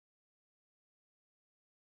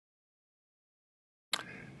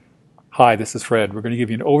Hi, this is Fred. We're going to give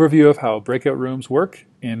you an overview of how breakout rooms work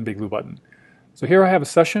in BigBlueButton. So here I have a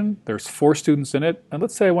session. There's 4 students in it. And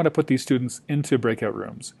let's say I want to put these students into breakout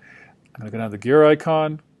rooms. I'm going to go down to the gear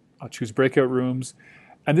icon. I'll choose breakout rooms.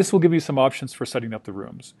 And this will give you some options for setting up the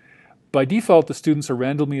rooms. By default, the students are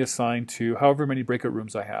randomly assigned to however many breakout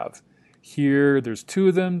rooms I have. Here, there's 2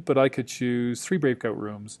 of them, but I could choose 3 breakout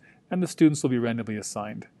rooms, and the students will be randomly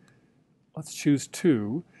assigned. Let's choose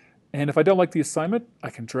 2. And if I don't like the assignment, I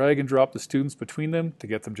can drag and drop the students between them to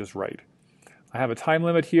get them just right. I have a time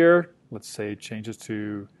limit here. Let's say change it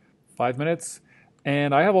to 5 minutes.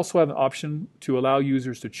 And I also have an option to allow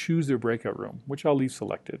users to choose their breakout room, which I'll leave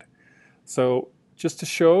selected. So just to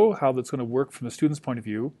show how that's going to work from the student's point of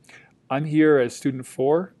view, I'm here as student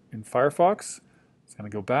 4 in Firefox. So I'm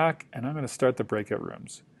going to go back and I'm going to start the breakout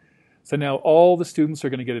rooms. So now all the students are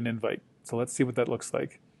going to get an invite. So let's see what that looks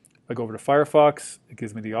like. I go over to Firefox, it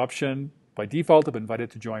gives me the option. By default, I've been invited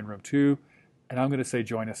to join room 2, and I'm going to say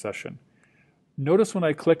join a session. Notice when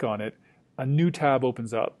I click on it, a new tab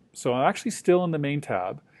opens up. So I'm actually still in the main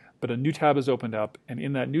tab, but a new tab has opened up, and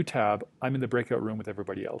in that new tab, I'm in the breakout room with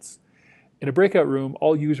everybody else. In a breakout room,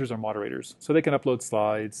 all users are moderators, so they can upload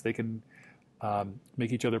slides, they can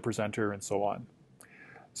make each other presenter, and so on.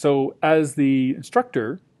 So as the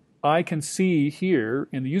instructor, I can see here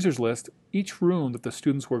in the users list each room that the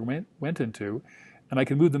students went into, and I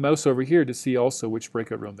can move the mouse over here to see also which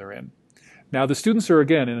breakout room they're in. Now the students are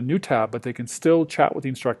again in a new tab, but they can still chat with the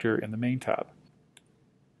instructor in the main tab.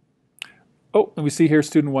 Oh, and we see here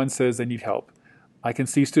student 1 says they need help. I can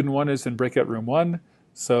see student 1 is in breakout room 1,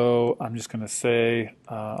 so I'm just going to say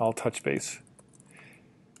I'll touch base.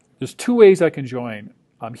 There's 2 ways I can join.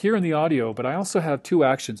 I'm here in the audio, but I also have 2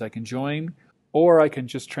 actions. I can join, or I can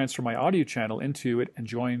just transfer my audio channel into it and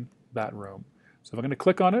join that room. So if I'm going to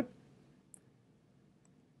click on it,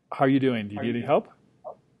 how are you doing? Do you need any help?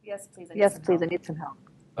 Yes, please. I need some help.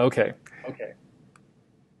 Okay. You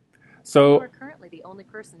So are currently the only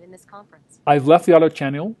person in this conference. I've left the audio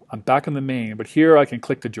channel. I'm back in the main, but here I can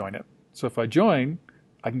click to join it. So if I join,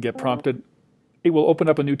 I can get prompted. It will open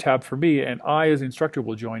up a new tab for me, and I, as the instructor,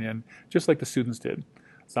 will join in just like the students did.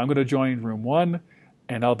 So I'm going to join room 1,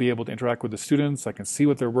 and I'll be able to interact with the students. I can see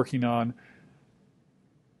what they're working on.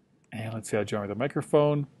 And let's see, I join with a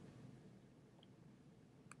microphone.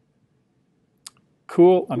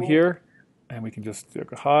 Cool, I'm here. And we can just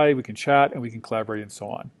go hi, we can chat, and we can collaborate and so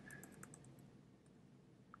on.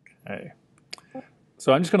 Okay.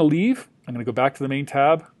 So I'm just going to leave. I'm going to go back to the main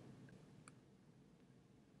tab.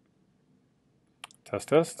 Test.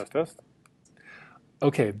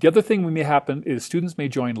 Okay, the other thing that may happen is students may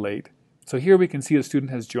join late. So here we can see a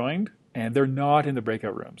student has joined, and they're not in the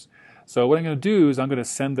breakout rooms. So what I'm going to do is I'm going to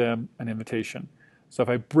send them an invitation. So if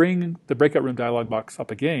I bring the breakout room dialog box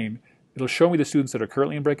up again, it'll show me the students that are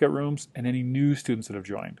currently in breakout rooms and any new students that have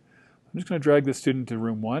joined. I'm just going to drag this student to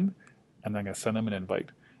room 1, and then I'm going to send them an invite.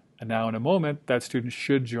 And now in a moment, that student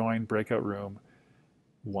should join breakout room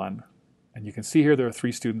 1. And you can see here there are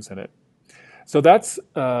 3 students in it. So that's,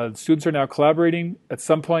 students are now collaborating. At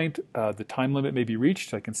some point, the time limit may be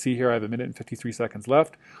reached. I can see here I have 1 minute and 53 seconds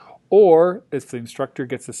left. Or if the instructor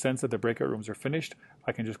gets the sense that the breakout rooms are finished,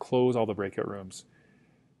 I can just close all the breakout rooms.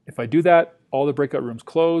 If I do that, all the breakout rooms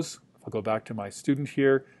close. If I go back to my student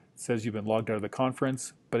here, it says you've been logged out of the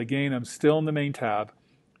conference. But again, I'm still in the main tab,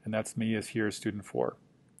 and that's me as here as student 4.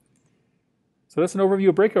 So that's an overview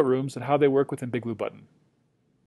of breakout rooms and how they work within BigBlueButton.